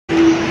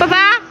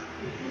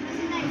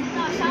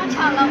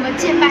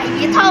去买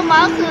1套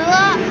盲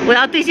盒。我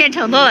要兑现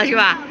承诺了是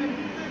吧？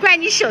怪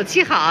你手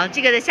气好，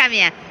这个在下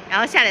面，然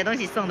后下点东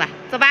西送的。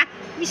走吧，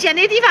你选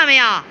那地方没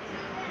有？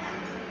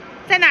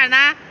在哪儿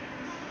呢？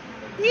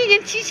你已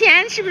经提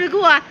前是不是给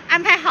我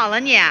安排好了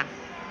你？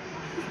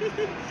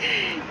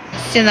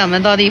现在我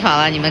们到地方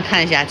了，你们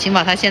看一下，晴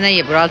宝他现在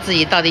也不知道自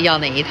己到底要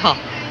哪一套。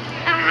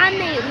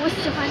我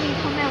喜欢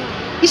那套卖完了。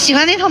你喜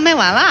欢那套卖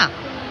完了？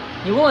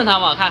你问问他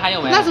吧，看还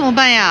有没有。那怎么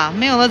办呀？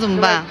没有了怎么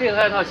办？这个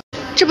还有套。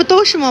这不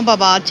都是吗，宝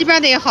宝？这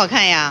边的也好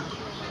看呀。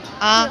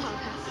啊，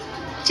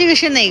这个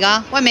是哪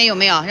个？外面有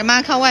没有？让妈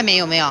妈看外面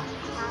有没有。啊。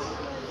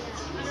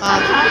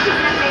长时间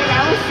没来，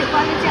我喜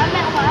欢的家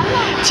卖完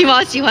了。晴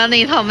宝喜欢那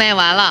一套卖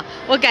完了，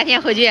我改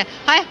天回去，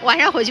哎，晚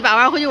上回去吧，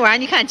晚上回去玩。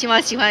你看晴宝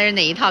喜欢的是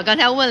哪一套？刚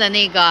才问了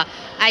那个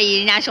阿姨，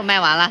人家说卖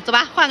完了。走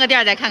吧，换个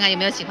店再看看有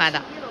没有喜欢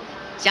的。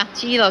行，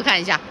去1楼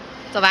看一下。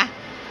走吧。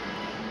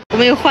我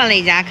们又换了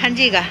一家，看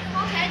这个，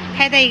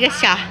还带一个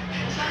小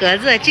盒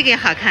子，这个也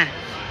好看。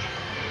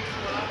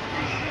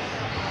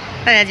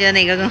大家觉得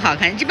哪个更好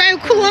看？这边有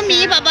库洛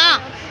米，宝宝。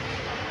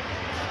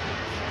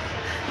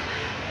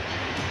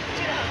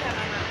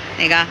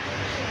哪个？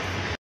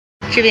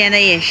这边的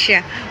也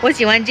是，我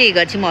喜欢这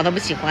个，晴宝他不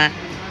喜欢。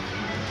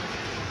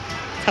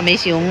草莓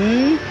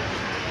熊，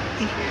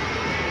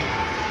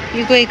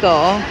玉桂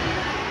狗。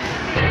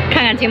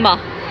看看晴宝，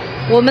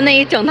我们那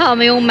一整套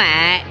没有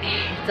买，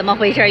怎么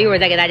回事？一会儿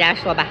再给大家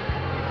说吧。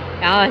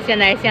然后现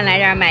在先来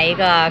这儿买一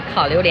个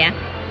烤榴莲，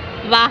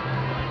对吧？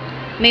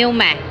没有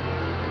买，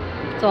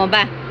怎么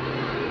办？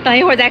等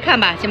一会儿再看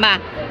吧，行吧？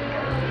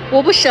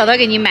我不舍得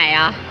给你买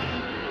呀。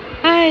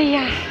哎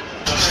呀，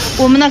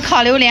我们的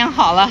烤榴莲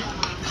好了，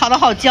烤的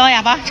好焦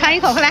呀！吧，尝一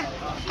口，快来，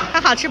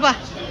看好吃不？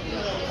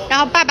然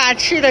后爸爸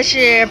吃的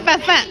是拌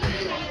饭。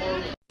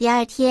第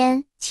2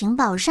天，晴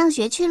宝上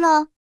学去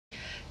喽。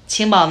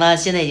晴宝呢，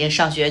现在已经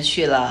上学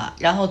去了。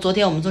然后昨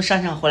天我们从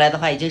商场回来的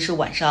话，已经是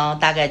晚上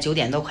大概9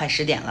点多，快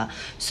10点了，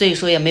所以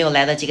说也没有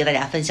来得及给大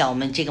家分享我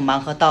们这个盲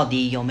盒到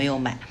底有没有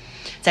买。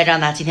在这儿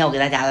呢，今天我给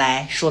大家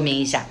来说明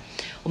一下，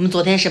我们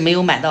昨天是没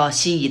有买到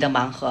心仪的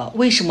盲盒。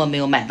为什么没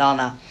有买到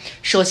呢？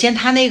首先，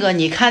它那个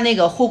你看那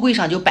个货柜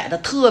上就摆的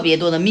特别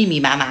多的密密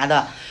麻麻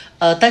的。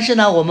但是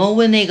呢，我们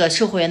问那个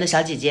售货员的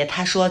小姐姐，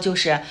她说就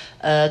是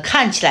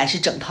看起来是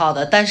整套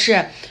的，但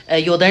是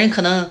有的人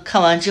可能看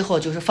完之后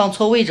就是放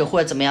错位置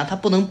或者怎么样，她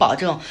不能保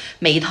证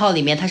每一套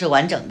里面它是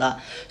完整的，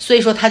所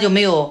以说它就没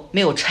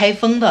有拆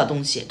封的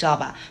东西，知道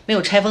吧？没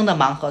有拆封的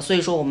盲盒，所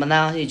以说我们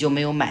呢也就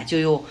没有买，就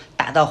又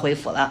打道回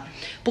府了。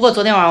不过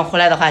昨天晚上回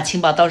来的话，晴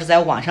宝倒是在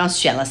网上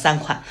选了3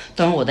款，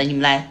等会儿我带你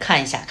们来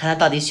看一下，看他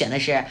到底选的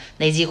是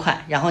哪几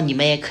款，然后你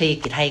们也可以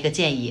给他一个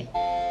建议。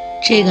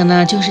这个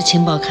呢就是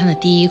晴宝看的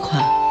第1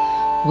款，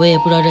我也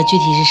不知道这具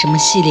体是什么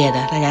系列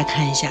的，大家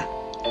看一下。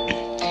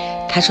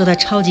他说他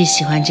超级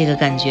喜欢这个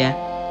感觉，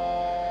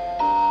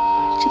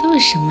这都是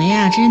什么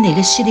呀？这是哪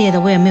个系列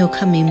的？我也没有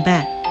看明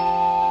白。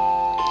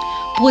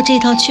不过这一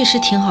套确实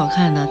挺好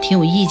看的，挺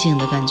有意境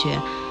的感觉。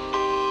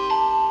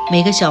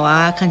每个小娃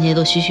娃看起来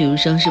都栩栩如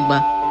生，是不？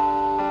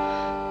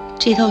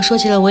这一套说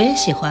起来我也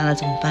喜欢了，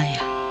怎么办呀？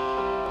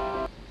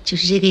就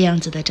是这个样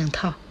子的整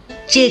套。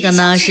这个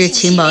呢是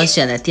晴宝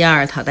选的第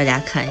2套，大家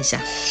看一下，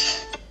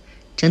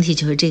整体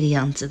就是这个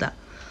样子的。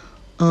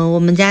我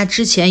们家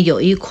之前有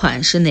一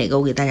款是哪个？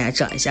我给大家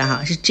找一下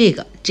哈，是这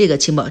个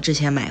晴宝之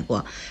前买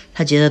过，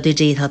他觉得对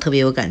这一套特别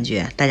有感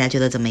觉，大家觉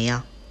得怎么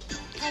样？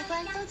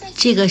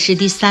这个是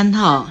第3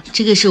套，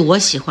这个是我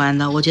喜欢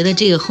的，我觉得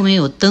这个后面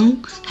有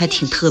灯还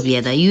挺特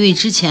别的，因为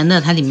之前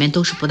的它里面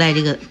都是不带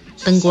这个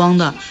灯光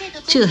的，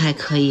这个还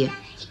可以，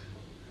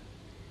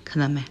看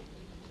到没？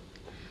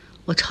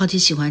我超级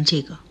喜欢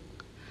这个。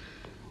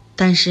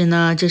但是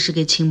呢，这是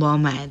给晴宝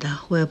买的，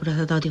我也不知道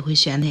他到底会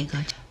选哪个。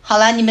好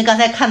了，你们刚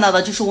才看到的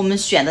就是我们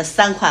选的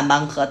3款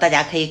盲盒，大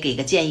家可以给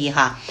个建议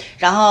哈。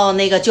然后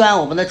那个就按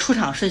我们的出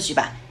场顺序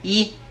吧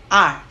，1、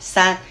2、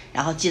3，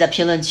然后记得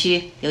评论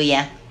区留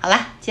言。好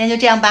啦，今天就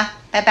这样吧，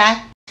拜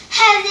拜。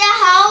嗨，大家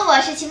好，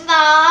我是晴宝，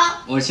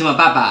我是晴宝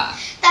爸爸。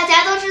大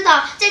家都知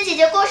道，在姐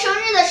姐过生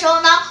日的时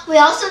候呢，我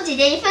要送姐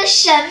姐一份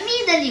神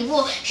秘的礼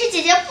物，是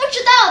姐姐不知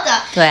道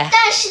的。对。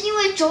但是因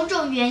为种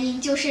种原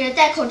因，就是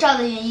戴口罩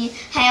的原因，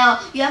还有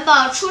元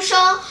宝出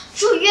生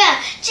住院，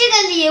这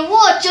个礼物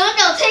整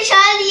整推迟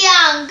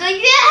了2个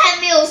月还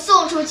没有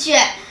送出去。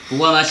不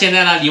过呢，现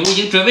在呢，礼物已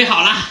经准备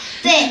好了。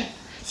对。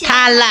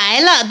他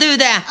来了，对不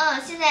对？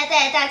现在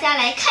带大家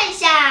来看一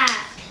下。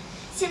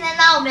现在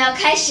呢，我们要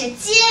开始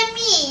揭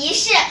秘仪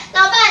式。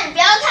老爸，你不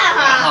要看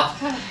哈。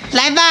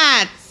来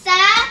吧。3、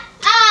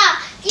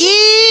2、1。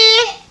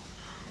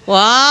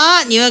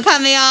哇，你们看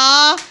没有？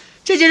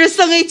这就是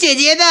送给姐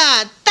姐的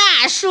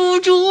大书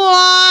桌。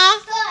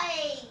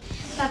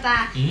对，爸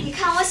爸，你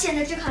看我选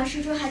的这款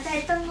书桌还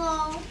带灯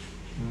哦。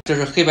这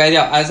是黑白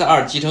调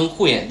S2 集成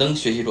护眼灯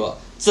学习桌，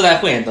自带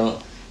护眼灯，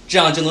这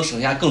样就能省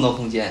下更多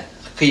空间，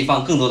可以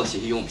放更多的学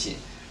习用品。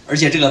而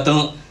且这个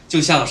灯就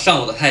像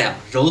上午的太阳，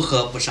柔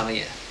和不伤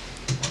眼。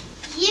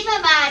咦，爸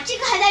爸，这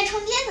个还带充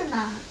电的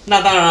呢？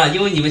那当然了，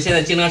因为你们现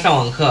在经常上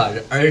网课，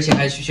而且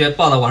还去学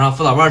报的网上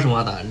辅导班什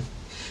么的，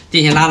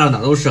电线拉到哪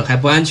都是，还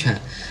不安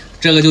全。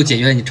这个就解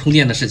决了你充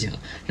电的事情。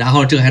然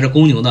后这个还是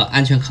公牛的，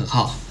安全可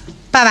靠。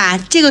爸爸，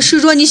这个书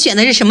桌你选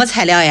的是什么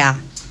材料呀？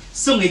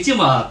送给静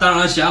宝，当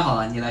然选好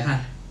了，你来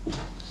看。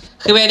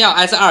黑白料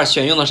S2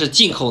 选用的是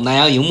进口南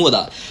洋荧幕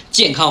的，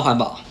健康环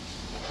保。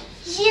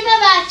咦，爸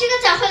爸，这个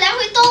咋会来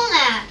回动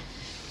呢？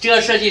这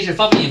个设计是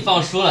方便你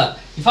放书了，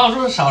你放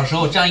书少的时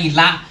候这样一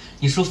拉，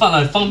你书放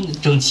的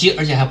整齐，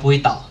而且还不会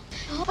倒。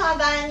爸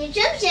爸，你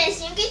真偏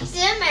心，给姐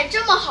姐买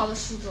这么好的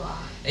书桌。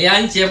哎呀，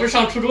你姐不是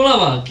上初中了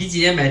吗？给姐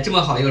姐买这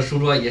么好一个书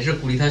桌，也是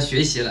鼓励她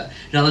学习了，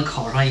让她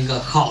考上一个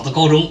好的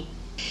高中。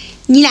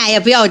你俩也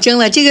不要争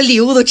了，这个礼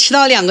物都迟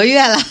到2个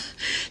月了。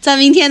咱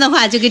明天的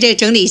话就给这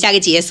整理一下，给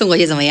姐姐送过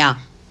去，怎么样？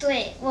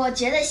对，我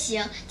觉得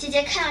行。姐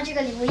姐看到这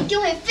个礼物一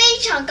定会非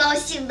常高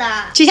兴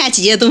的。这下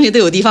姐姐的东西都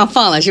有地方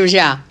放了，是不是？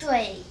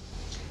对。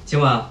晴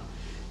宝，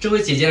这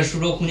回姐姐的书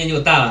桌空间就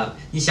大了，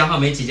你想好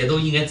没？姐姐都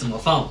应该怎么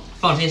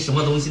放些什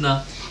么东西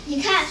呢？你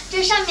看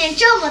这上面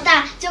这么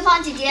大，就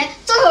放姐姐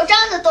做手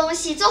账的东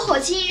西，做火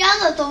漆印章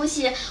的东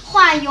西，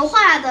画油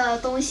画的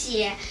东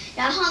西。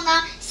然后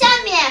呢，下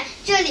面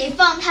这里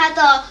放她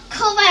的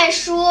课外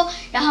书，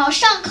然后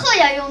上课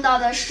要用到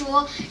的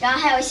书，然后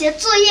还有一些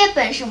作业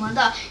本什么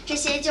的，这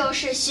些就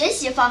是学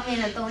习方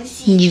面的东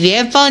西。你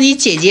别帮你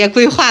姐姐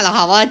规划了，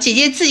好不好？姐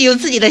姐自己有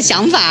自己的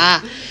想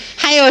法。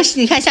还有，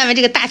你看下面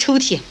这个大抽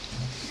屉。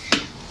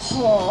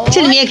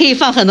这里面也可以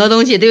放很多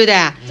东西，对不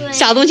对？对，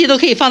小东西都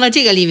可以放到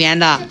这个里面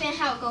的。这边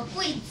还有个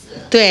柜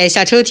子。对，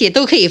小抽屉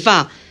都可以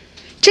放。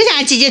这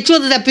下姐姐桌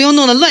子再不用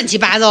弄得乱七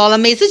八糟了，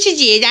每次去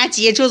姐姐家，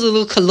姐姐桌子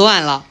都可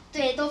乱了。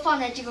对，都放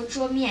在这个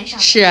桌面上。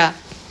是。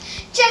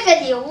这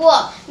个礼物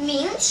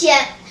明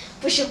天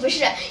不是，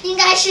应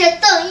该是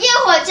等一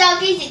会儿就要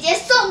给姐姐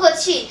送过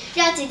去，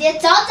让姐姐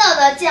早早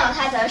的见到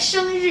她的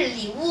生日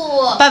礼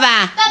物。爸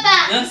爸，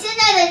你现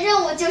在的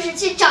任务就是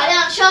去找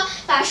辆车，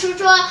把书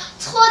桌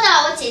拖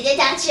到我姐姐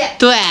家去。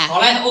对，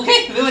好嘞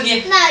 ，OK， 没问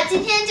题。那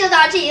今天就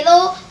到这里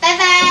喽，拜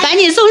拜。赶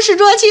紧送书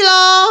桌去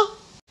喽！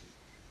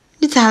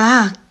你咋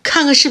啦？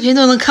看个视频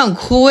都能看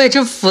哭，我也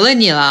真服了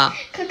你了。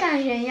可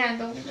感人呀，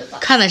都不知道。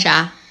看的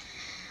啥？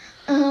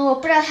我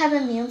不知道他的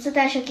名字，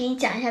但是给你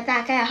讲一下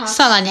大概哈。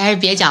算了，你还是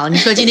别讲了，你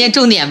说今天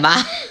重点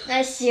吧。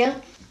那行，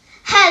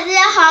嗨，大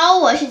家好，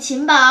我是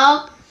晴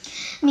宝。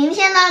明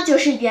天呢就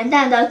是元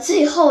旦的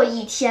最后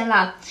一天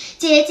了。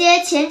姐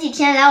姐前几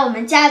天来我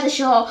们家的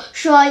时候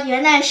说，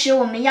元旦时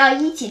我们要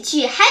一起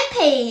去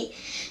happy，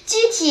 具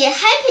体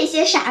happy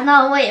些啥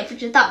呢，我也不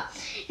知道。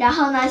然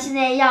后呢，现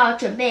在要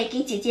准备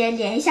给姐姐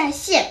连一下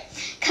线，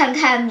看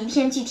看明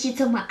天具体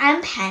怎么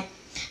安排。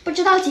不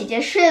知道姐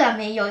姐睡了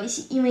没有，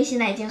因为现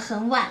在已经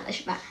很晚了，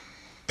是吧？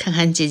看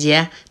看姐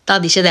姐到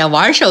底是在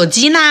玩手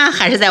机呢，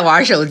还是在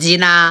玩手机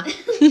呢？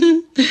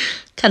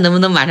看能不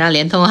能马上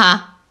连通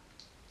哈。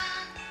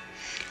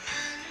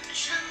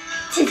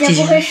姐姐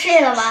不会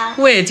睡了吧？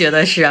我也觉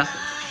得是。啊，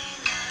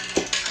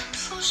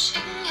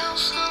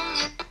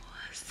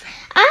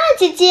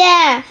姐姐！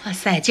哇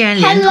塞，竟然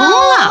连通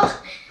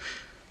了！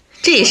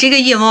这也是一个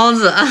夜猫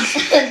子。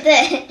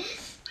对。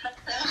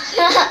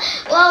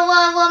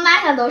我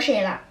马上都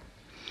睡了。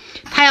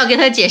他要跟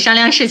他姐商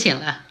量事情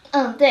了。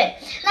对，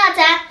那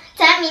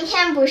咱明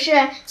天不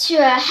是去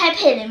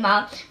happy 了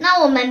吗？那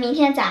我们明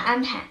天咋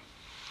安排？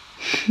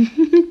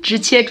直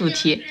切主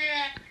题。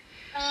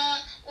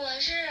我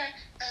是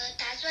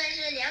打算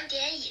是2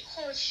点以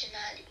后去那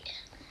里。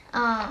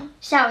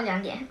下午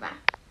2点是吧？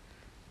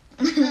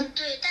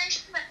对，但是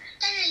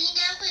应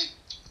该会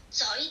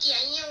早一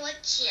点，因为我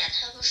姐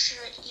她不是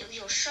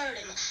有事儿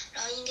了嘛，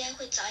然后应该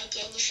会早一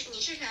点。你是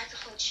啥时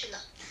候去的？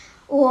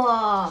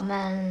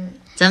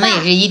咱们也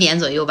是1点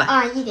左右吧。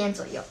1点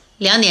左右。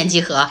2点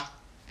集合。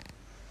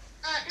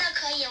那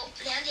可以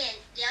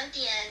2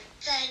点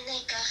在那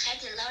个海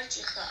底捞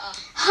集合啊。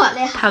好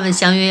嘞。他们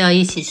相约要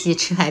一起去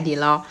吃海底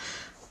捞。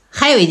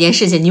还有一件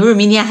事情，你不是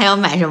明天还要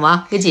买什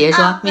么？跟姐姐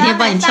说，明天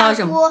帮你挑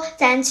什么？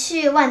咱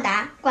去万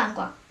达逛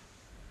逛。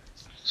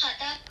好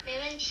的，没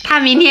问题。他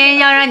明天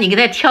要让你给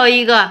他挑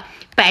一个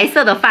白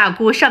色的发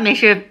箍，上面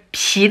是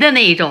皮的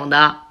那一种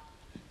的，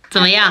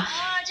怎么样？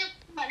就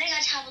和那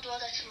个差不多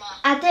的是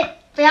吗？对，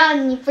不要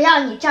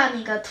你照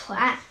那个图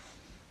案。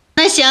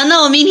那行，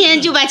那我明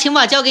天就把晴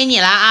宝交给你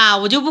了啊，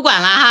我就不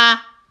管了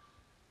哈。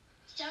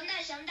行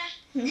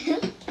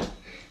的。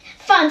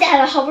放假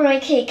了，好不容易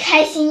可以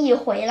开心一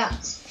回了。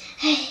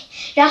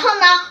然后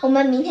呢，我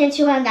们明天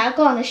去万达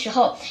逛的时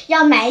候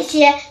要买一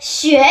些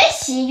学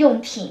习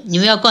用品。你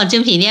们要逛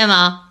精品店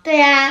吗？对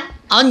呀。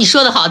你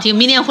说的好听，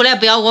明天回来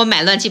不要给我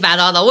买乱七八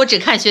糟的，我只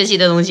看学习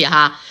的东西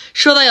哈，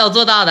说到要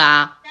做到的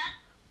啊。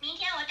明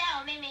天我带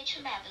我妹妹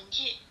去买文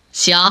具。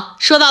行，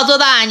说到做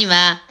到啊，你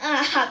们。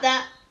好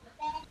的。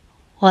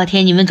我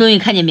天，你们终于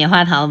看见棉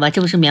花糖了吧？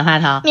这不是棉花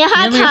糖，棉花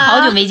糖，你们不是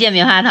好久没见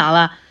棉花糖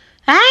了？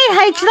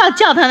还知道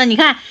叫他呢？你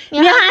看，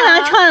棉花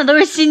糖穿的都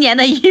是新年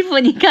的衣服，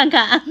你看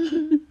看，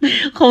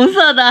红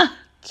色的，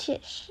确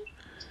实，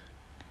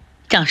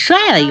长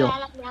帅了又，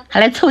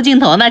还来凑镜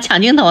头呢，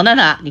抢镜头呢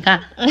他，你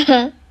看。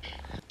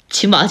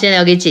晴宝现在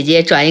要给姐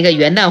姐转一个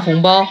元旦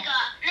红包，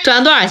转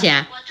了多少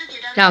钱？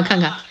让我看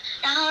看。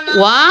然后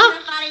呢？哇，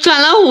转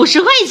赚了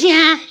50块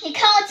钱。你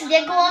看我姐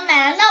姐给我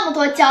买了那么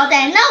多胶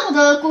带，那么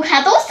多的咕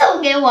卡都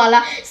送给我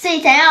了，所以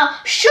咱要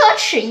奢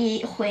侈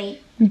一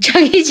回。你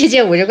转给姐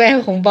姐50块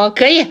钱红包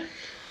可以，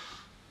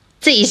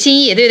自己心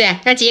意对不对？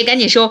让姐姐赶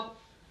紧收。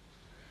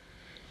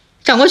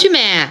转过去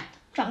没？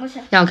转过去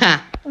了。让我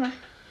看。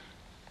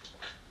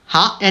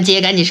好，让姐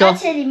姐赶紧收。而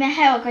且里面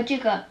还有个这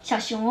个小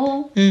熊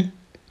哦。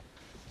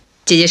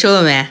姐姐收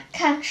了没？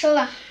看，收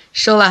了。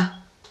收了。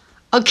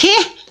OK，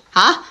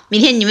 好，明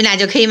天你们俩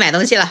就可以买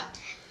东西了。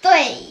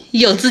对。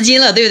有资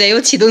金了，对不对？有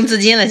启动资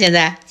金了，现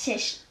在。确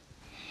实。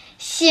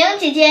行，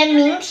姐姐，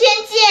明天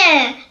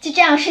见。就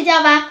这样睡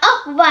觉吧。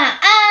哦，晚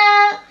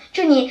安。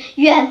祝你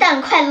元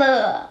旦快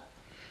乐。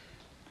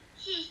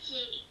谢谢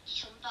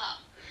熊宝。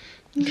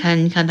你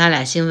看他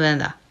俩兴奋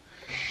的。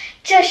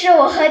这是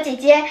我和姐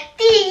姐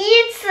第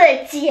一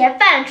次结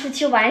伴出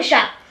去玩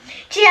耍，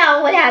这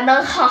样我俩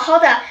能好好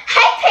的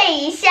happy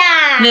一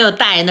下。没有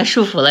大人的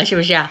束缚了，是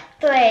不是？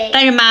对。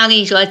但是妈妈跟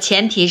你说，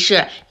前提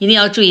是一定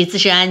要注意自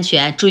身安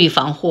全，注意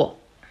防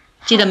护，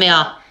记得没有？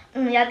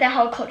要戴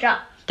好口罩。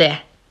对，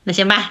那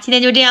行吧，今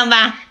天就这样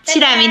吧，期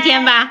待明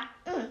天吧。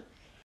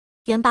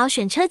元宝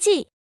选车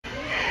记。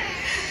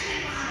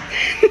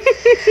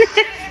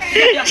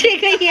这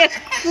个也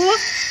哭，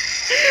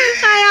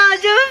哎呀，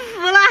真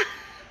服了。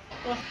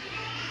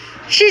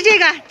是这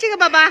个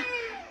宝宝，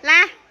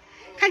来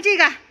看这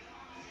个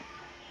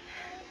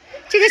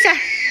小，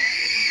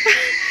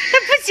他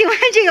不喜欢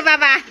这个爸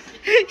爸，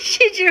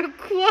一直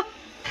哭。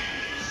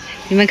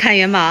你们看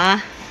元宝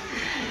啊，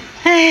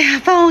哎呀，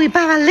把我给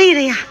爸爸累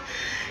的呀，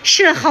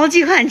试了好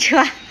几款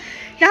车，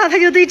然后他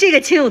就对这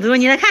个情有独钟。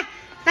你来看，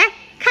来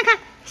看看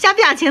小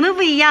表情都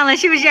不一样了，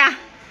是不是？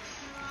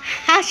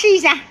好，试一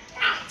下，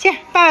去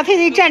爸爸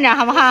推转转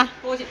好不好？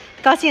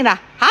高兴的，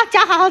好，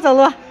脚好好走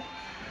路。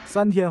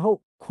3天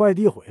后，快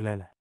递回来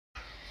了。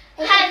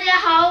嗨，大家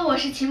好，我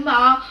是晴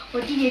宝。我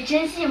弟弟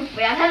真幸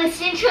福呀，他的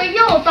新车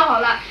又到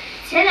了。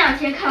前2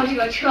天看到这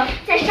个车，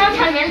在商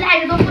场里面赖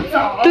着都不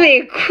走。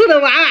对，哭得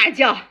哇哇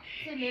叫。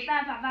所以没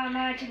办法，爸爸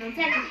妈妈只能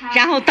再给他。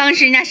然后当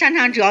时人家商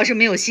场主要是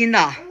没有新的，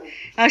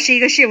然后是一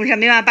个试用车，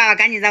没办法，爸爸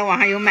赶紧在网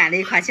上又买了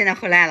一款，现在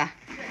回来了。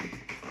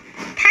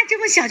他这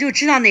么小就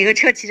知道哪个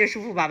车骑着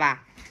舒服，爸爸。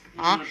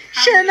啊，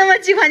试了那么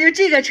几款，就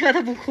这个车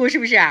他不哭，是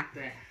不是？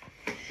对。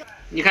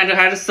你看这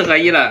还是4合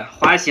1了，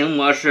滑行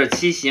模式、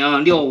骑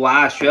行、遛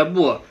娃、学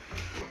步。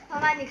妈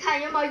妈，你看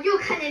元宝又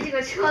看见这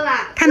个车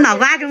了。他脑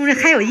瓜中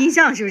还有印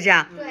象，是不是？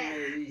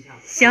对。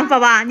行，宝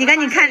宝，你赶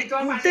紧看，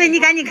对你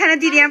赶紧看着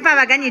弟弟，让爸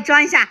爸赶紧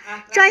装一下，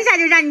装一下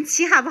就让你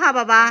骑，好不好，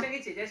宝宝？先给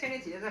姐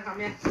姐在旁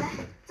边。来，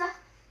走。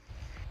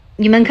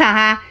你们看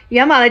哈，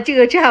元宝的这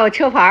个还有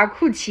车牌，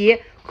酷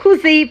骑酷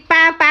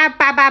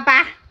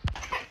C88888。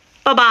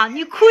宝宝，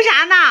你哭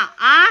啥呢？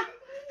啊？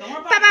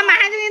爸爸马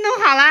上就给你弄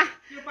好了。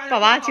宝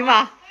宝，晴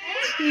宝，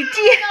你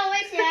记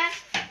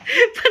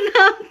不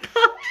能动。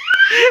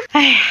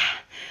哎呀，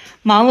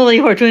忙碌了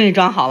一会儿，终于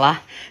装好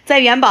了。在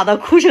元宝的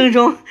哭声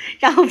中，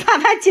然后爸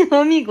爸紧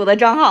锣密鼓的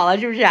装好了，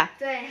是不是？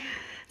对。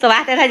走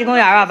吧，带他去公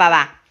园吧，爸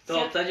爸。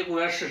走，咱去公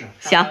园试试。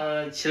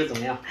行。骑的怎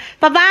么样？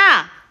宝宝，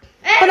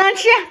不能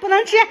吃，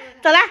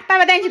走了，爸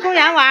爸带你去公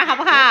园玩，好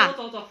不好？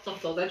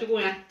走，咱去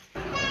公园。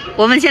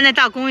我们现在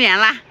到公园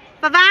了，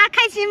宝宝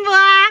开心不？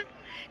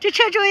这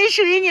车终于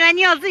属于你了，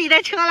你有自己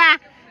的车了。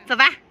走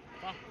吧，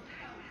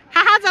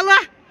好好走路，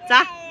走。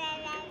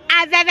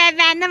啊，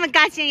拜，那么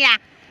高兴呀！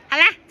好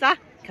啦，走，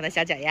看到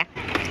小脚丫，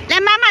来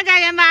妈妈这儿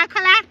元宝，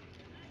快来，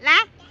来。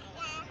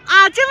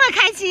哦，这么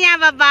开心呀，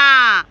宝宝，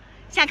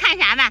想看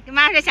啥呢？跟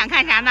妈妈说想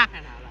看啥呢？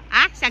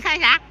啊，想看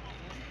啥？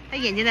他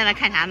眼睛在那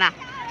看啥呢？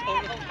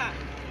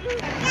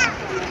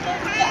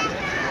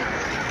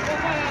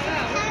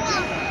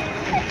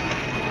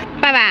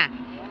爸爸，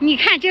你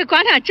看这个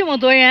广场这么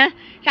多人，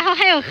然后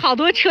还有好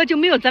多车，就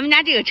没有咱们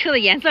家这个车的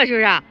颜色，是不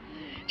是？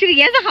这个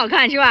颜色好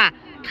看是吧？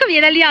特别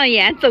的亮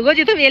眼，走过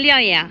去特别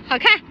亮眼，好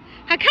看，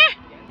好看。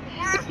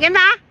元宝，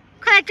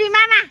快来追妈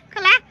妈，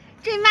快来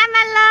追妈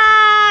妈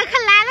了，快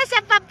来了，小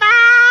宝宝，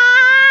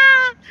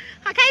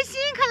好开心，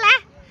快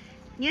来！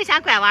你又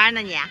想拐弯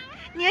呢你？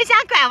你又想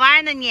拐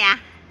弯呢你？啊？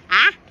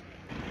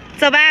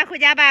走吧，回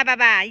家吧，爸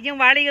爸，已经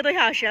玩了1个多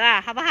小时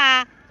了，好不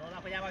好？走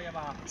了，回家吧，元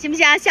宝。行不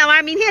行？想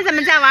玩，明天咱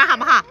们再玩，好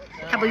不好？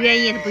他不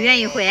愿意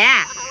回，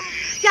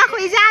要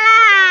回家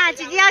啦！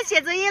姐姐要写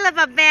作业了，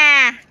宝贝。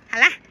好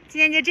啦，今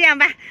天就这样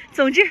吧。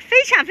总之，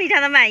非常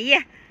的满意。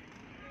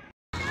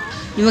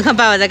你们看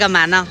爸爸在干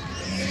嘛呢？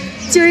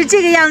就是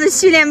这个样子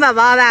训练宝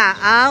宝的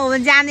啊。我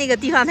们家那个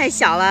地方太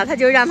小了，他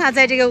就让他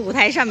在这个舞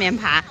台上面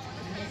爬。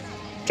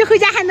这回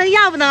家还能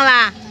要不能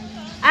了？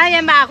啊，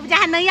元宝，回家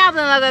还能要不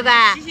能了，乖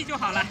乖？洗洗就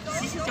好了。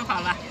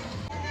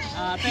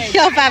啊，对。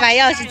要爸爸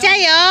钥匙，加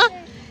油！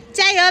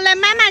加油！来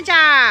妈妈这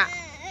儿。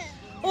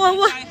哇，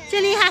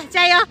真厉害！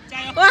加油！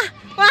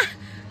哇，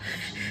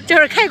这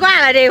会儿开挂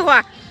了，这一会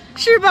儿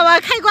是宝宝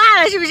开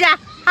挂了，是不是？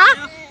好，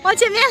往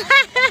前面来。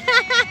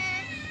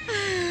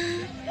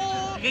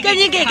赶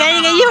紧给，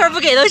一会儿不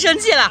给都生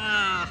气了。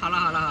啊，好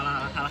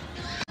了。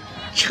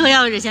车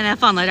钥匙现在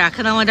放到这儿，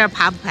看他往这儿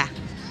爬不爬。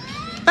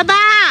爸爸，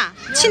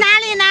去哪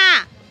里呢？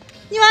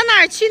你往往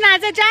哪儿去呢？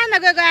在这儿呢，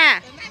乖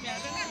乖。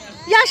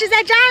钥匙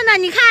在这儿呢，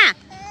你看。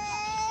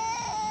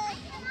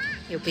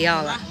又不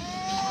要了，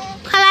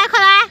快来快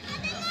来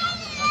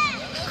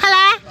快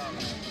来，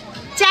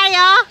加油！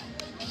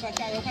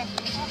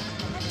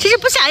这是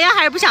不想要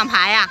还是不想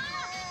爬呀？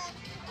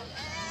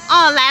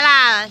哦，来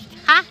啦，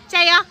好，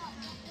加油！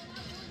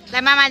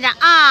来妈妈这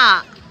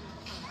啊，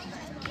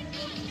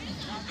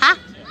好。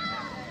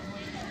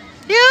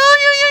呦！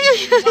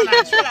往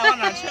哪去了？往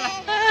哪去了？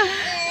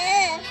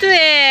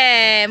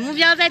对，目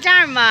标在这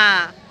儿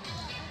嘛。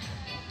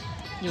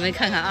你们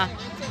看看啊，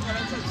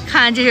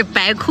看这是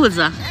白裤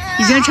子，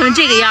已经成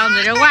这个样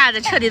子，这袜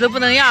子彻底都不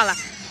能要了。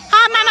好，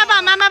妈妈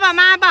抱，妈妈抱，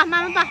妈妈抱，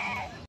妈妈抱。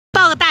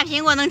抱个大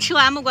苹果能吃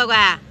完不，乖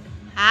乖？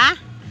啊，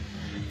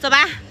走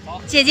吧。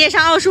姐姐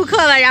上奥数课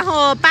了，然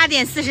后8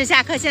点40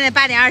下课，现在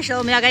8点20了，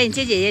我们要赶紧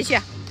接姐姐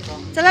去。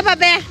走了，宝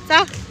贝，走。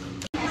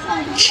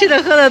吃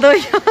的喝的都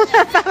有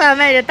了，爸爸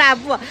迈着大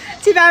步，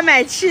这边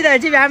买吃的，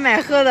这边买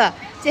喝的，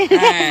简直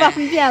太方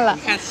便了。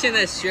你看现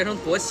在学生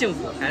多幸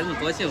福，孩子们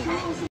多幸福。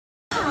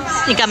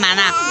你干嘛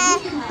呢？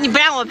你不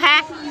让我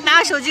拍，拿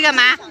我手机干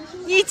嘛？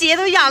你姐姐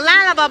都咬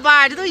烂了，宝贝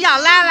儿，这都咬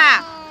烂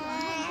了。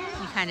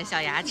你看这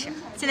小牙齿，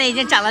现在已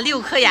经长了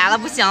6颗牙了，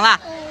不行了。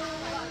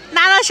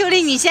拿到手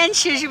里你先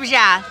吃，是不是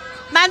啊？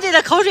满嘴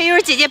的口水，一会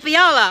儿姐姐不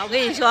要了，我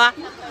跟你说。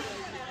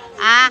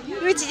啊，一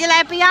会儿姐姐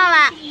来不要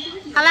了。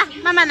好了，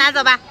妈妈拿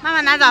走吧，妈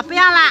妈拿走，不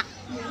要啦。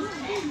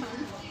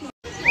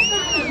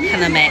看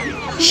到没？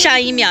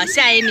上一秒，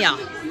下一秒，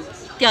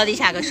掉地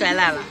下可摔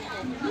烂了。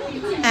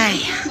哎呀，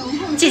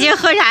姐姐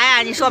喝啥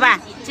呀？你说吧，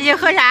姐姐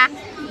喝啥？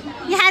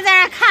你还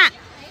在这看，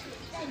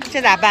这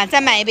咋办？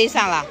再买一杯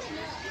算了，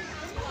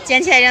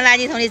捡起来扔垃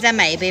圾桶里，再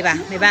买一杯吧，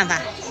没办法。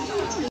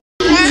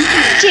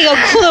这个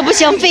哭的不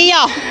行，非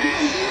要。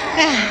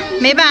哎呀，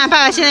没办法，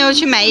爸爸现在又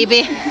去买一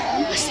杯。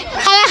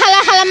好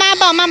了，妈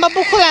宝，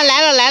不哭了，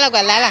来了，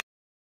乖，来了。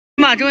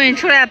妈妈终于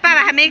出来了，爸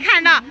爸还没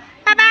看到，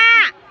爸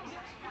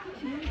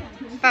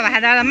爸还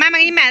在了，妈妈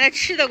给你买的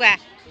吃的，乖，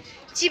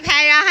鸡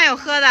排，然后还有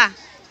喝的，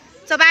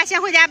走吧，先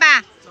回家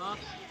吧。走。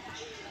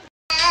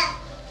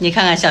你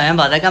看看小元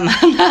宝在干嘛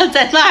呢？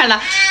在那儿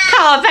呢，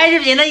看我拍视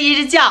频的一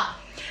直叫。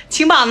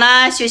晴宝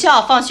呢，学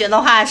校放学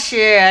的话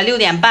是6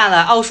点半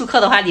了，奥数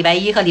课的话礼拜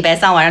1和礼拜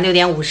3晚上6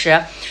点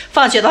50，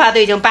放学的话都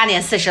已经8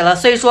点40了，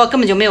所以说根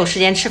本就没有时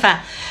间吃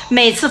饭。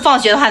每次放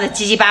学的话得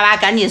急急巴巴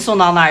赶紧送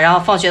到那儿，然后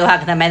放学的话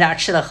给他买点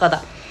吃的喝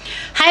的。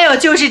还有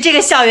就是这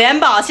个小元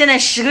宝现在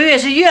10个月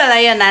是越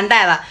来越难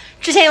带了，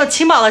之前有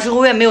晴宝的时候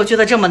我也没有觉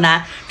得这么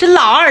难，这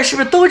老二是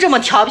不是都这么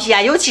调皮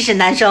啊？尤其是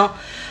男生，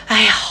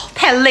哎呀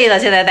太累了，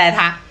现在带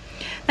他。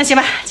那行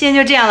吧，今天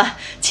就这样了。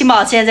晴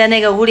宝现在在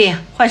那个屋里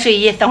换睡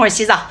衣，等会儿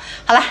洗澡。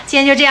好了，今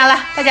天就这样了，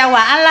大家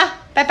晚安了，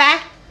拜拜。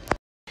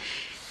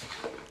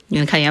你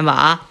们看元宝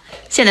啊，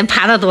现在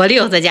爬得多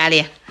溜，在家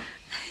里，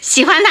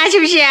喜欢他是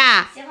不是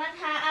啊？喜欢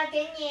他啊，给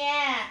你。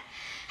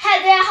嗨，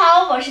大家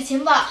好，我是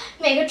晴宝。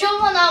每个周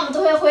末呢，我们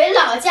都会回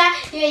老家，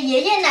因为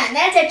爷爷奶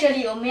奶在这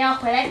里，我们要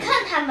回来看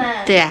他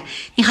们。对，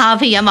你好好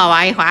陪元宝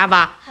玩一会儿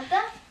吧。好的。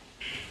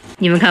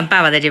你们看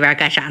爸爸在这边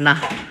干啥呢？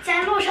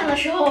在路上的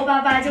时候，我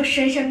爸爸就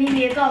神神秘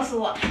秘地告诉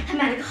我，他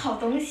买了个好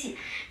东西，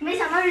没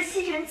想到是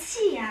吸尘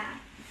器呀。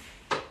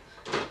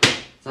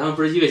咱们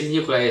不是1个星期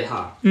回来一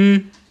趟，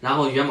然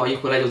后元宝一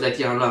回来就在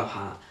地上乱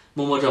爬，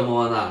摸这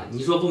摸那，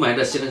你说不买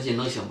这吸尘器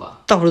能行吧？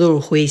到处都是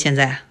灰，现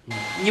在。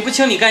你不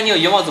清理干净，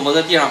元宝怎么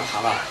在地上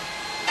爬了？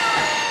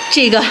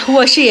这个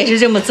卧室也是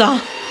这么脏，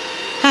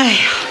哎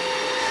呀，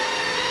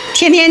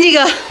天天这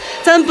个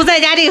咱不在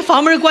家，这个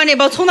房门关着，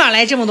不知道从哪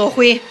来这么多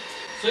灰。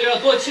所以要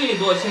多清理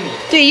多清理。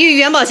对，因为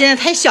元宝现在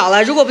太小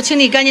了，如果不清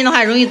理干净的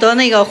话，容易得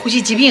那个呼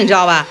吸疾病，知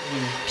道吧？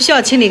必须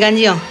要清理干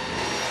净。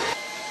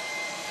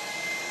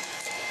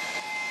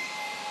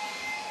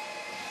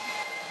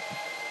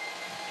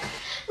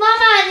妈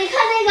妈，你看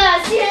那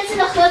个吸尘器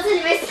的盒子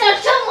里面吸了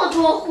这么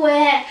多灰，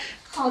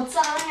好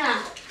脏呀！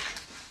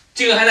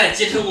这个还带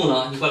集尘功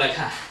能，你过来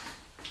看。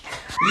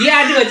一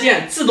按这个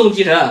键，自动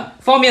集尘，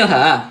方便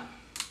很。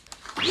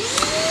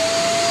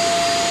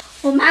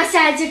我妈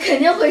下一句肯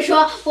定会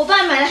说，我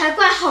爸买的还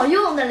怪好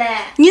用的嘞。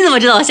你怎么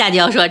知道我下句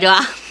要说这？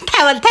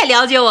太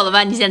了解我了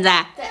吧？你现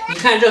在？你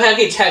看这还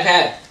可以拆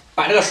开，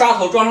把这个刷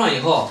头装上以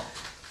后，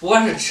不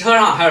管是车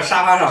上还是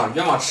沙发上，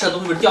元宝吃的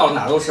东西掉了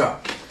哪都是，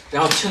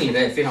然后清理着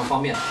也非常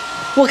方便。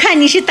我看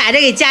你是打着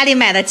给家里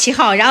买的旗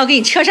号，然后给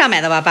你车上买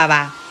的吧，爸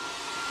爸？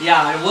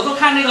呀，我都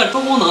看这个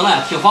多功能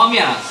了，挺方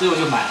便，所以我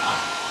就买了。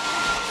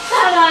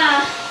爸爸。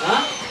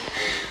啊？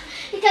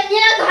你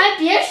俩可还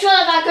别说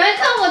了吧，赶快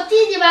看我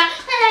弟弟吧，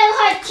他俩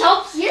快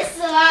调皮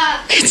死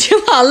了。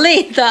挺好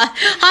累的，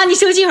好，你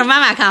休息一会儿，妈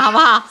妈看好不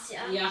好？行。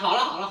呀，好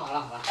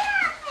了。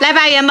来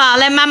吧，元宝，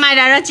来妈妈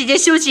这儿，让姐姐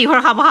休息一会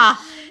儿，好不好？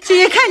姐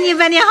姐看你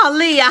半天好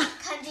累呀。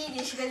看弟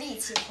弟是个力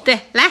气活。对，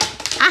来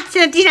啊，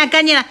现在地上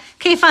干净了，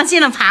可以放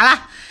心的爬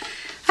了。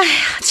哎呀，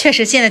确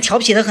实现在调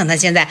皮的很，他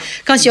现在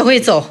刚学会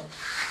走。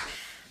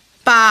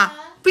爸，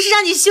不是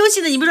让你休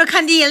息的，你不是说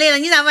看弟弟累了，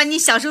你咋把你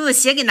小时候的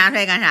鞋给拿出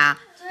来干啥？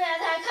对呀，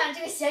他还看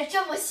这个鞋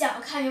这么小，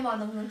看元宝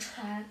能不能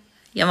穿。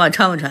元宝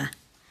穿不穿？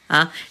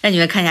啊，让你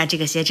们看一下这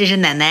个鞋，这是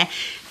奶奶，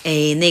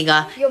那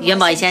个元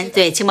宝以前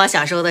对晴宝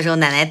小时候的时候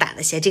奶奶打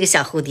的鞋，这个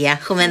小蝴蝶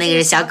后面那个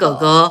是小狗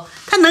狗，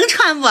它能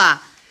穿不？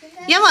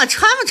元宝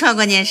穿不穿？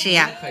关键是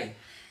呀。可以。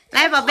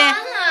来，宝贝。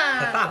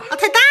太大了。哦，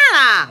太大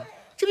了，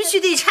这必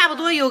须得差不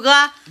多有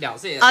个2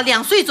岁。啊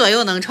，2岁左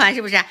右能穿，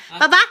是不是？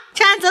宝宝，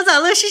穿走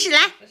走路试试来。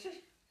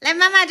来，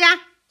妈妈这儿。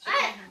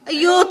哎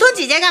呦，逗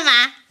姐姐干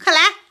嘛？快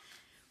来。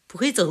不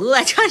会走路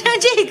啊，穿上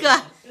这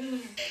个。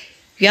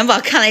元宝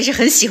看来是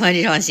很喜欢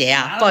这双鞋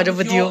呀，抱着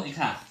不丢。你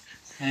看，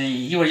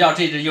一会儿要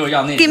这只，一会儿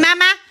要那只。给妈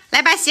妈，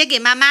来把鞋给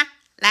妈妈，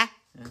来，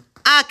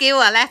啊，给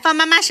我，来放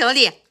妈妈手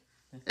里，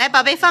来，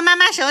宝贝放妈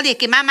妈手里，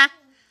给妈妈，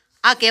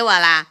啊，给我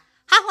啦，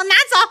好，我拿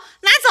走，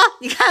拿走，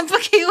你看不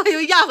给我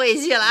又要回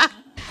去了。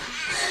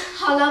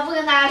好了，不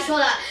跟大家说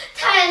了，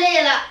太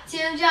累了，今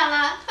天就这样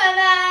了，拜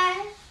拜。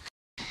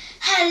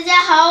嗨，大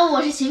家好，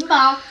我是晴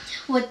宝。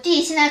我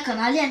弟现在搁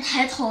那练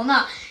抬头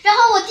呢，然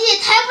后我弟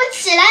抬不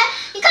起来，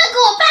你看给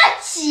我爸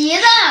急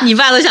的。你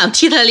爸都想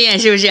替他练，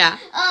是不是？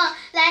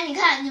来，你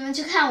看，你们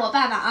去看我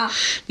爸爸啊。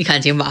你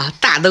看晴宝，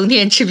大冬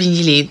天吃冰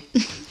淇淋，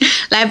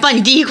来帮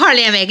你弟一块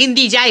练呗，给你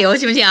弟加油，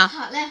行不行？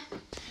好嘞。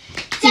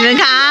你们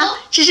看啊，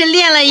这是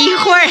练了一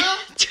会儿，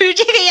就是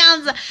这个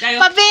样子。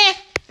宝贝，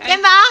元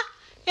宝，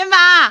元宝，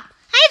哎，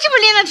这不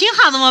练的挺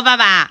好的吗？爸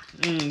爸，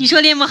你说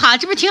练不好，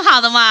这不挺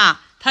好的吗？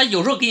他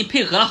有时候给你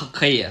配合了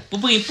可以，不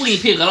给你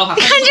配合的话，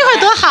你看这会儿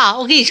多好！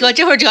我跟你说，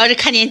这会儿主要是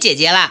看见姐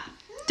姐了，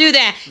对不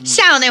对？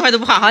下午那会儿都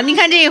不好好，你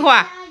看这一会儿，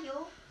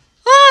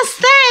哇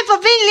塞，宝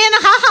贝你练得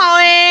好好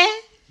哎！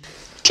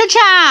彻彻，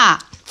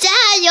加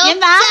油！元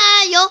宝，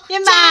加油！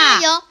元宝，加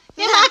油！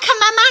元宝，看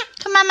妈妈，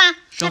看妈妈，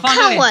手放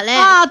这里。看我嘞！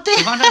啊，对，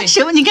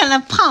手你看那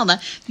胖的，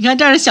你看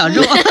这儿是小猪，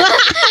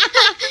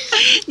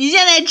你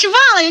现在吃胖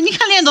了，你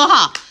看练多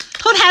好，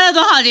头抬的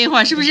多好，这一会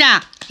儿是不是？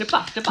真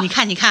棒，真棒！你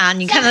看，你看啊，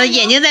你看他的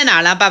眼睛在哪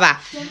儿了，爸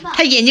爸？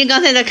他眼睛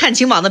刚才在看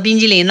晴宝的冰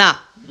激凌呢，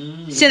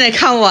现在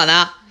看我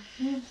呢。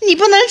你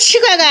不能吃，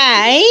乖乖！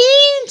哎，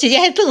姐姐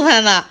还逗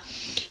他呢。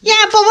呀，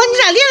宝宝，你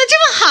咋练得这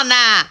么好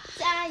呢？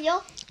加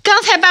油！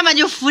刚才爸爸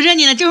就扶着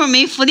你呢，这会儿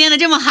没扶，练得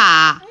这么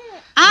好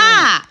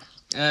啊！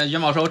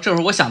元宝说，这会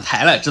儿我想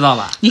抬了，知道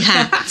吗？你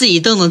看自己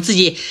动动自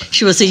己，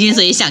是不是随心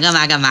所欲想干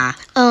嘛干嘛？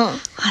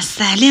哇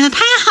塞，练得太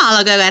好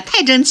了，乖乖，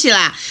太争气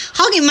了，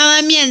好给妈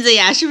妈面子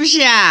呀，是不是？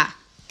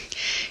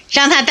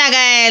让他大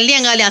概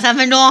练个2-3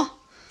分钟，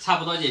差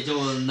不多也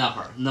就那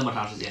会儿，那么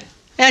长时间。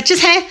哎呀，这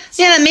才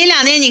练了没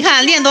2年，你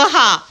看练多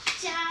好！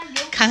加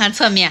油！看看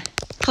侧面，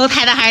头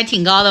抬的还是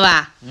挺高的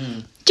吧？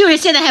就是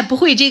现在还不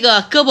会这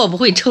个胳膊不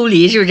会抽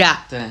离，是不是？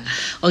对。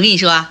我跟你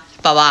说，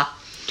宝宝，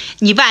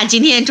你爸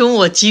今天中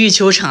午急于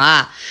求成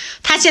啊，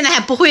他现在还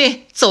不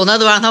会走呢，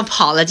都让他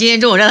跑了。今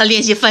天中午让他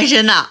练习翻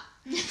身呢。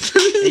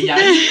哎呀，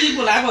一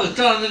不来吧，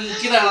这样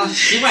给他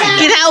习惯。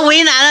给他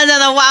为难了，在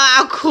那哇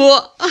哇哭。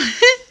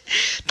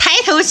抬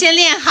头先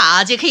练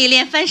好，就可以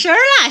练翻身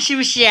了，是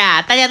不是？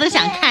大家都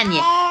想看你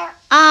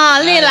啊，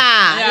累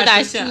啦，有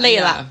点累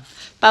了。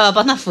爸爸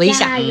帮他扶一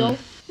下。加油！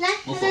来，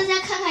让大家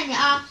看看你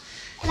啊，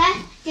来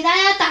给大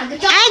家打个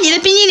招呼。哎，你的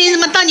冰激凌怎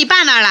么到你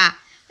爸那儿了？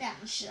不想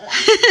吃了。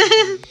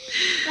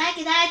来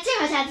给大家介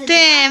绍一下自己。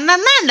对，慢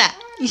慢的。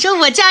你说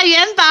我叫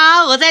元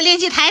宝，我在练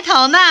习抬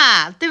头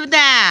呢，对不对？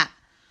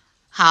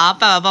好，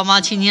爸爸帮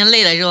忙轻轻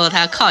累了之后，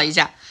他靠一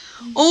下。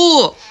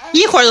哦，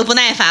一会儿都不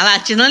耐烦了，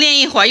只能练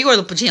一会儿，一会儿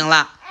都不行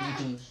了。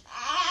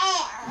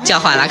叫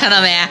唤了，看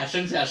到没？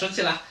生气了，生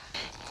气了。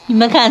你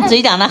们看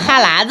嘴角那哈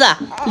喇子，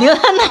流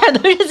到哪儿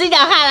都是嘴角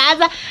哈喇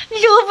子。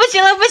你说我不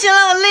行了，不行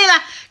了，我累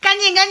了，赶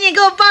紧给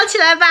我抱起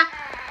来吧。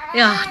哎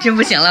呀，真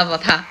不行了，宝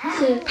他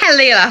太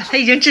累了，他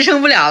已经支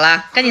撑不了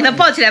了，赶紧他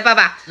抱起来，爸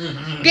爸。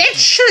别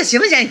吃了，行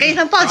不行？你赶紧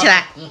他抱起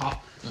来。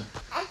好。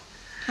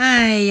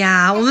哎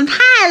呀，我们太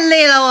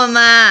累了，我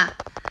们。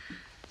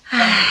哎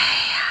呀，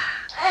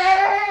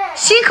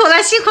辛苦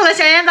了，辛苦了，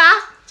小元宝。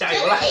加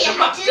油了，真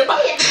棒，真棒。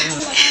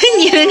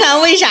你们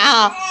看为啥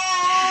啊？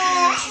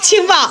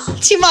晴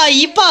宝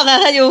一抱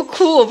他就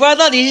哭，我不知道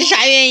到底是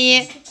啥原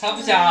因。他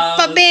不想。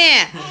宝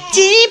贝，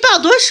紧紧抱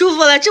多舒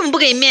服了，这么不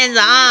给面子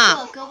啊！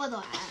我胳膊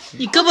短。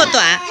你胳膊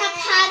短。他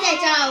趴在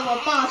这儿，我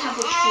抱他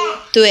不哭。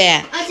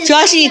对，主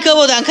要是你胳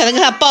膊短，可能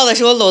跟他抱的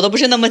时候搂的不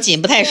是那么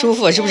紧，不太舒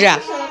服，是不是？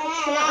不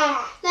哭了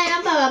啊！来，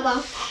让爸爸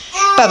抱。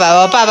爸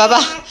爸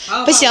抱，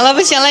不行了，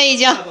已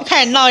经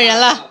开始闹人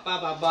了。爸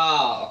爸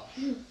抱。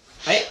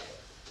哎。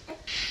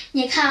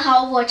你看哈，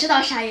我知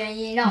道啥原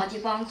因让我弟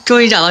光哭。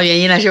终于找到原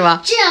因了，是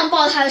吧？这样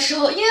抱他的时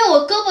候，因为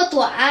我胳膊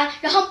短，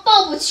然后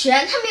抱不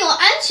全，他没有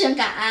安全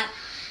感，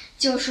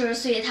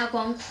所以他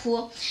光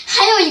哭。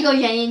还有一个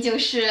原因就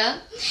是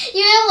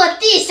因为我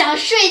弟想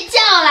睡觉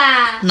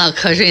啦。闹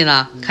瞌睡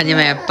呢，看见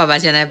没？爸爸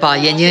现在抱，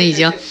眼睛已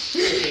经，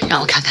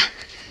让我看看。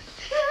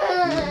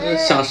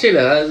想睡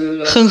了，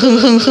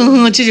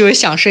哼，这就是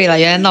想睡了，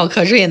原来闹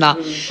瞌睡呢。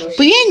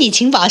不怨你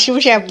晴宝是不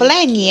是？不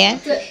赖你。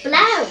对，不赖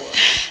我。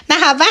那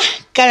好吧，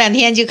隔2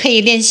天就可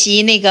以练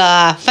习那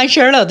个翻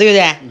身了，对不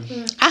对？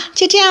好，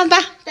就这样吧，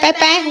拜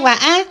拜，晚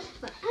安。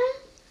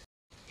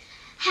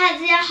嗨，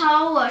大家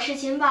好，我是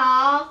晴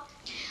宝。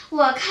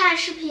我看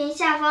视频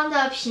下方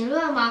的评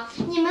论嘛，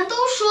你们都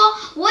说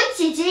我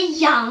姐姐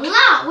阳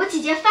了，我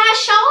姐姐发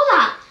烧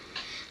了。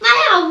妈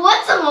呀，我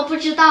怎么不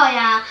知道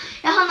呀？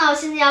然后呢，我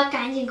现在要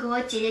赶紧给我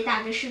姐姐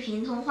打个视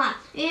频通话，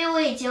因为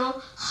我已经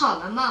好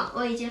了嘛，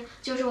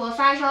我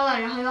发烧了，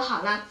然后又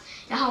好了，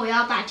然后我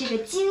要把这个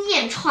经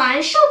验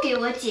传授给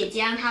我姐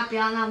姐，让她不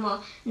要那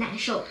么难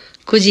受。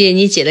估计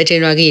你姐的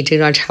症状跟你症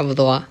状差不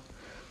多。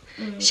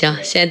行，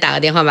对现在打个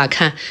电话吧，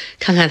看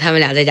看他们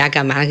俩在家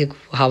干嘛，给姑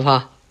姑好不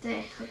好？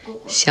对，和姑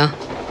姑。行。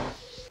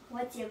我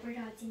姐不知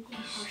道今天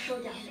好受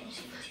点没？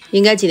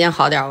应该今天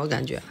好点，我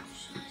感觉。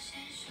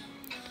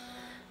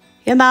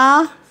元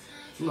宝，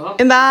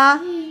元宝，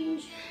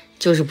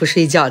就是不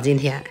睡觉，今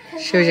天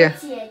是不是？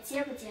姐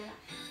接不接了？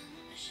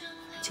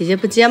姐姐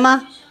不接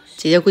吗？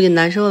姐姐估计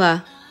难受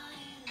了。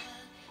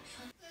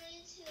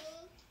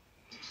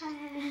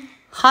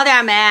好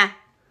点没？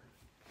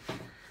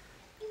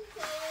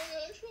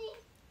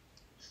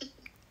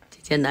姐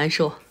姐难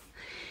受。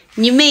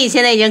你妹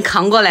现在已经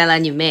扛过来了，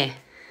你妹。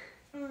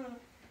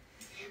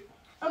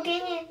我跟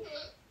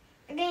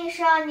你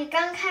说，你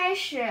刚开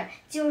始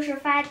就是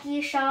发低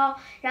烧，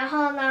然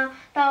后呢，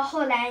到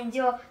后来你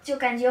就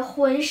感觉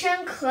浑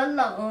身可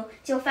冷，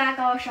就发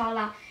高烧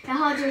了，然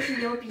后就是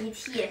流鼻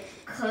涕、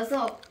咳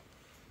嗽。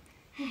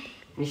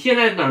你现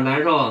在哪儿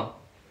难受啊？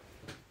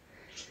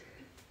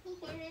我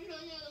浑身上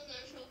下都难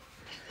受，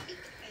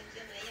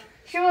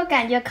是不是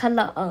感觉可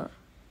冷？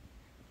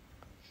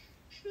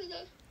是的。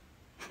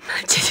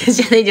姐姐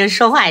现在已经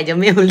说话已经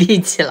没有力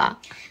气了。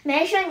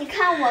没事，你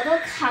看我都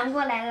扛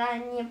过来了，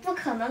你不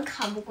可能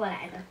扛不过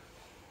来的。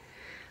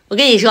我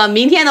跟你说，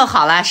明天都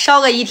好了，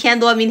烧个1天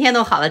多，明天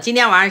都好了。今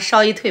天晚上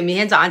烧一退，明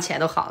天早上起来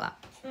都好了。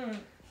我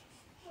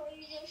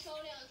已经烧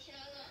2天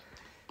了。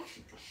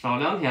少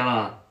2天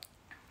了。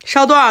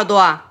烧多少度？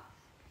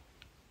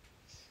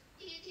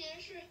第一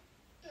天是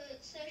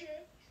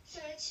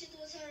37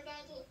度、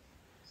38度，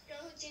然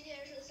后今天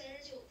是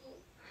39度。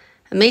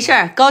没事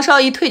儿，高烧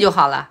一退就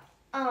好了。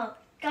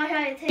高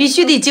烧一退。必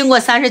须得经过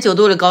39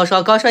度的高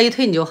烧，高烧一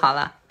退你就好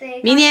了。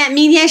对。明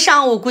天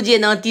上午估计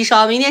能低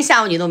烧，明天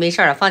下午你都没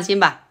事了，放心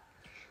吧。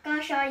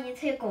高烧一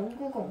退，巩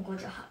固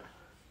就好了。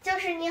就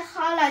是你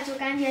好了，就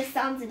感觉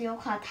嗓子里有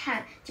块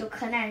痰，就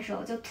可难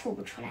受，就吐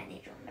不出来那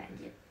种感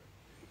觉。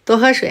多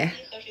喝水。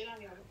喝水了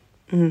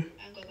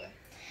乖乖。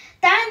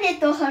当然得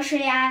多喝水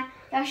呀，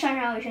要上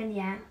卫生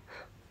间。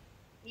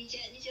你姐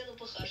都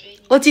不喝水。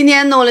我今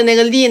天弄的那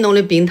个梨弄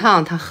的冰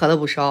糖，她喝了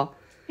不少。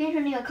冰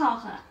水那个可好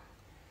喝了。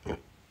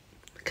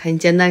看你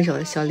姐难受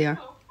的小脸。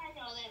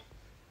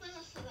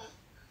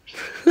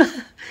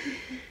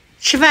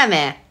吃饭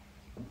没？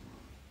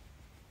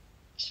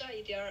吃了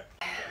一点儿。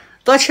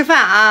多吃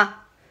饭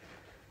啊！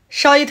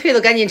烧一退都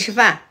赶紧吃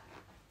饭。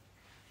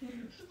吃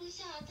不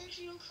下，但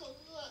是又可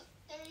饿，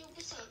但是又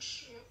不想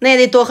吃。那也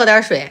得多喝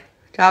点水，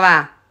知道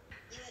吧？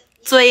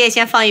作业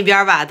先放一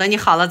边吧，等你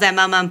好了再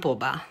慢慢补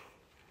吧。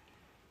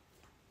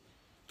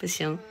不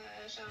行。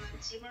上了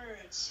7门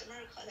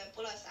课，才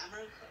补了3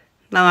门课。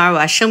慢慢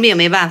吧，生病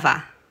没办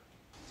法。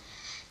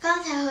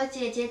刚才和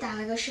姐姐打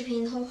了个视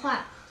频通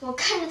话，我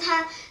看着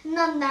她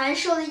那难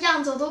受的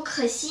样子，我都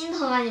可心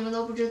疼了，你们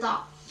都不知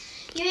道。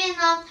因为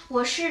呢，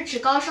我是只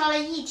高烧了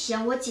1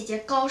天，我姐姐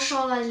高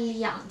烧了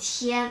2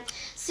天，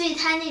所以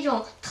她那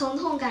种疼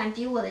痛感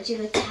比我的这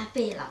个加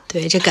倍了。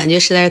对，这感觉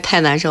实在是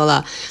太难受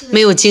了，没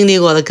有经历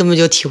过的根本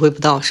就体会不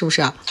到，是不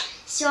是啊？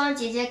希望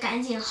姐姐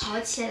赶紧好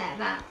起来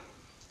吧。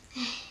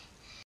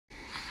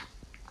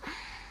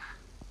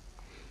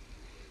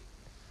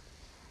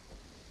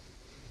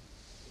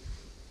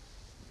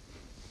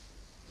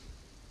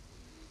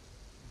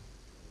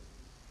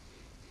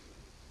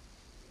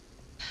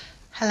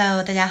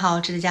Hello， 大家好，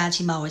这是家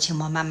晴宝，我是晴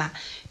宝妈妈。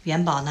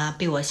元宝呢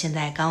被我现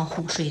在刚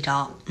哄睡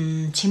着，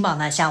晴宝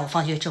呢下午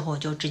放学之后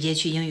就直接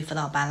去英语辅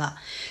导班了。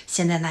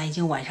现在呢已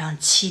经晚上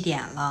7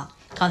点了，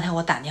刚才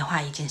我打电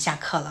话已经下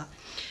课了。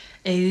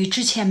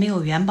之前没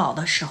有元宝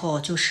的时候，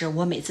就是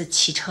我每次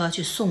骑车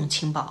去送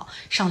晴宝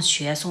上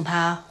学，送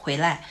他回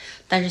来。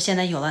但是现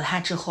在有了他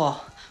之后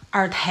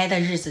，2胎的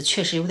日子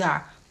确实有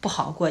点不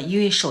好过，因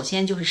为首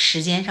先就是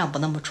时间上不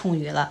那么充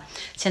裕了，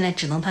现在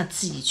只能他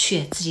自己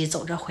去，自己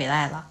走着回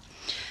来了。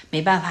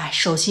没办法，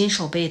手心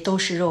手背都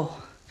是肉。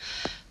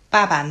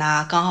爸爸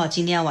呢，刚好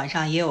今天晚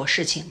上也有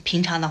事情，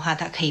平常的话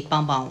他可以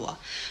帮帮我，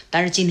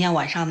但是今天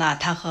晚上呢，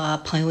他和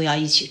朋友要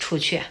一起出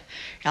去，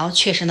然后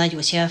确实呢，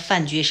有些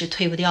饭局是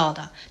推不掉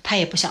的，他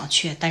也不想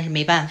去，但是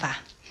没办法。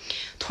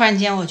突然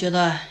间我觉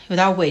得有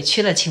点委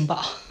屈了晴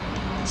宝。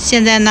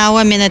现在呢，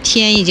外面的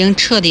天已经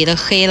彻底的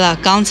黑了，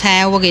刚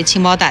才我给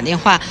晴宝打电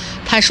话，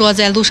他说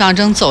在路上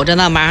正走着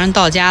呢，马上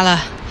到家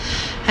了。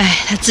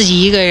他自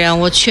己一个人，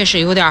我确实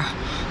有点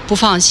不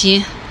放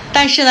心。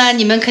但是呢，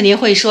你们肯定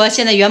会说，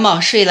现在元宝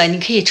睡了，你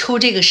可以抽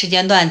这个时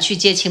间段去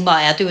接晴宝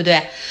呀，对不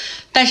对？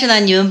但是呢，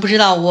你们不知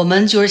道，我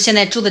们就是现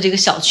在住的这个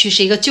小区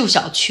是一个旧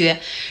小区，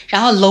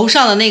然后楼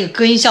上的那个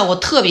隔音效果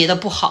特别的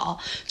不好，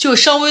就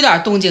稍微有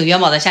点动静，元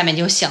宝在下面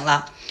就醒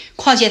了。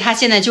况且他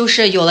现在就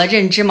是有了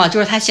认知嘛，就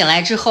是他醒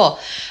来之后，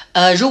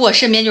如果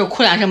身边就是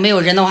哭2声没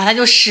有人的话，他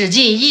就使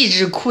劲一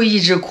直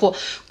哭，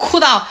哭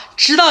到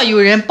直到有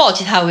人抱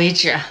起他为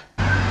止。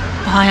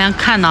我好像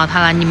看到他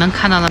了，你们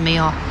看到了没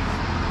有？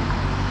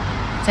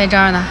在这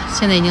儿呢，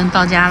现在已经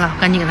到家了，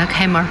赶紧给他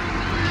开门。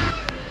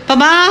宝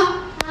宝，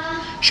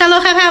上楼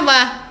害怕不？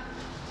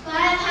不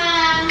害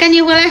怕。赶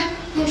紧回来。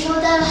你给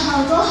我带了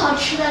好多好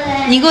吃的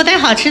嘞。你给我带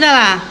好吃的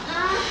啦？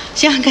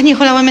行，赶紧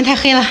回来，外面太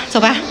黑了，走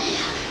吧。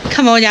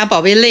看把我家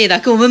宝贝累的，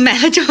给我们买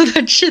了这么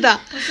多吃的。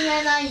我现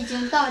在呢已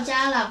经到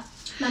家了，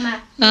妈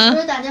妈，你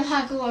不是打电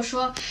话跟我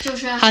说，就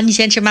是好，你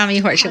先吃，妈妈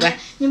一会儿吃吧。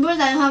你不是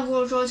打电话跟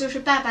我说，就是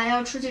爸爸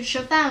要出去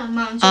吃饭了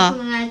吗？就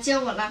不能来接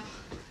我了。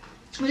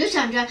我就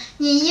想着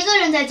你一个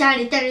人在家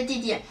里带着弟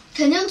弟，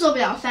肯定做不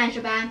了饭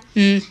是吧？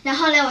然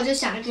后呢，我就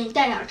想着给你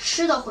带点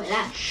吃的回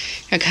来。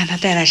要看他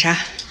带了啥？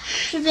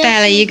带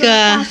了一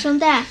个大圣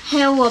蛋，还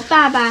有我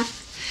爸爸，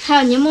还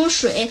有柠檬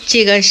水。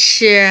这个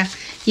是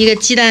一个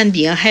鸡蛋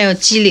饼，还有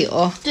鸡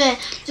柳。对，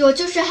我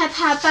就是害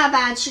怕爸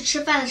爸去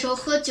吃饭的时候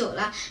喝酒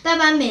了。爸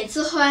爸每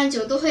次喝完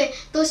酒都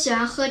喜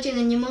欢喝这个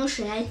柠檬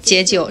水来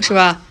解酒是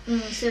吧？所以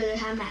我就给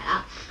他买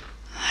了。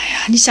哎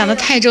呀，你想的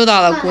太周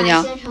到了，姑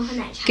娘。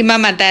给妈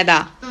妈带的。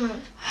哎呀，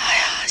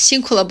辛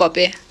苦了，宝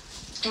贝。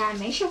哎呀，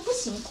没事，不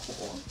辛苦。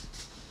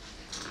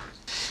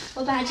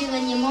我把这个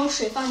柠檬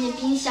水放进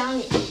冰箱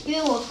里，因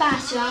为我爸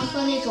喜欢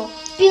喝那种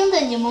冰的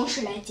柠檬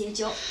水来解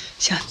酒。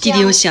行，弟弟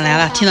又醒来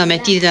了，听到没？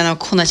弟弟在那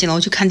哭呢，醒了，我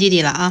去看弟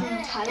弟了啊。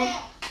好嘞。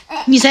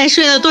你才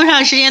睡了多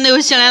长时间都又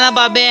醒来了，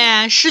宝贝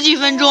？10几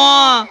分钟。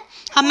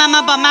好，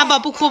妈宝，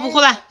不哭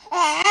了。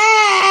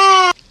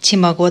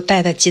亲宝给我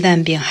带的鸡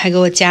蛋饼，还给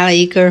我加了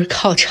一根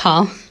烤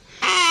肠。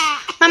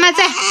妈妈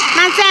在，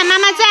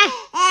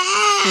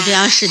就这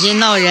样使劲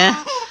闹人。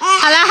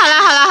好了，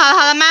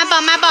妈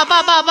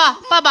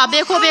宝，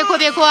别哭。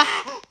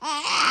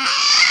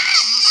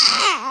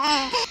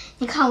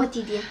你看我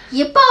弟弟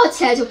一抱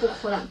起来就不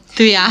哭了。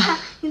对呀。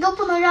你都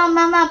不能让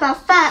妈妈把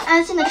饭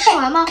安心的吃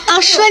完吗？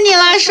说你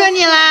啦。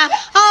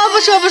不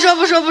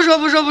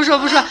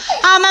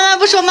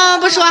说。妈妈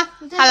不说。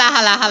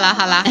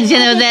好了。现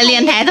在又在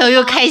练抬头，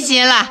又开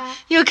心了。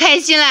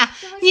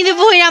你都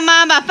不会让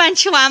妈妈把饭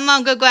吃完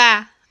吗，乖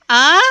乖？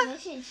啊？没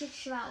事，你去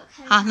吃吧，我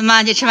看。好，那妈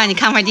妈去吃饭，你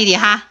看会儿弟弟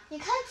哈。你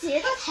看姐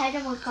都抬这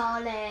么高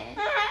嘞。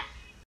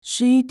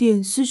11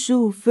点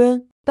45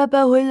分，爸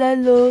爸回来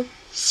了。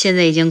现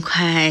在已经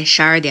快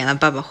12点了，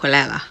爸爸回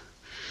来了。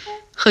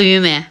喝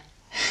晕没？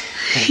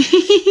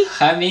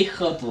还没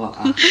喝多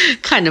啊。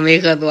看着没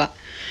喝多。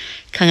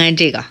看看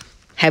这个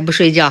还不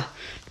睡觉，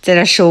在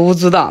这手舞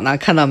足蹈呢，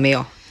看到没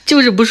有？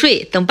就是不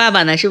睡，等爸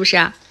爸呢，是不是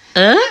啊？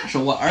是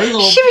我儿子，是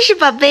不是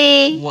宝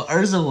贝？我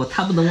儿子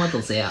他不等我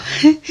等谁啊？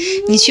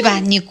你去吧，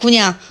你姑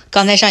娘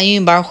刚才上英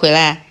语班回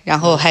来，然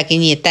后还给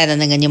你带的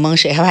那个柠檬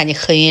水，还怕你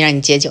喝晕让你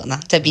解酒呢，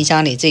在冰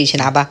箱里，自己去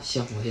拿吧。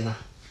行，我去拿。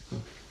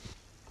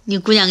你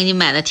姑娘给你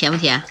买的甜不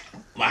甜？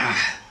哇，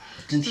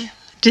真甜，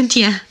真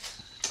甜。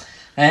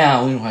哎呀，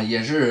我跟你说，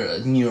也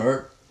是女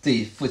儿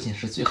对父亲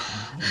是最好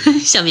的。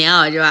小棉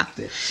袄是吧？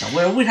对，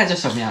为啥叫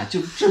小棉袄？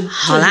就是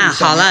好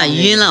了，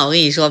晕了。我跟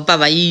你说，爸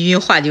爸一晕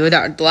话就有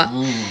点多。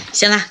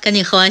行了，赶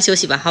紧喝完休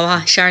息吧，好不好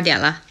？12点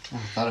了。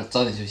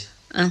早点休息。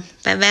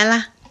拜拜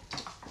啦。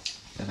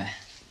拜拜。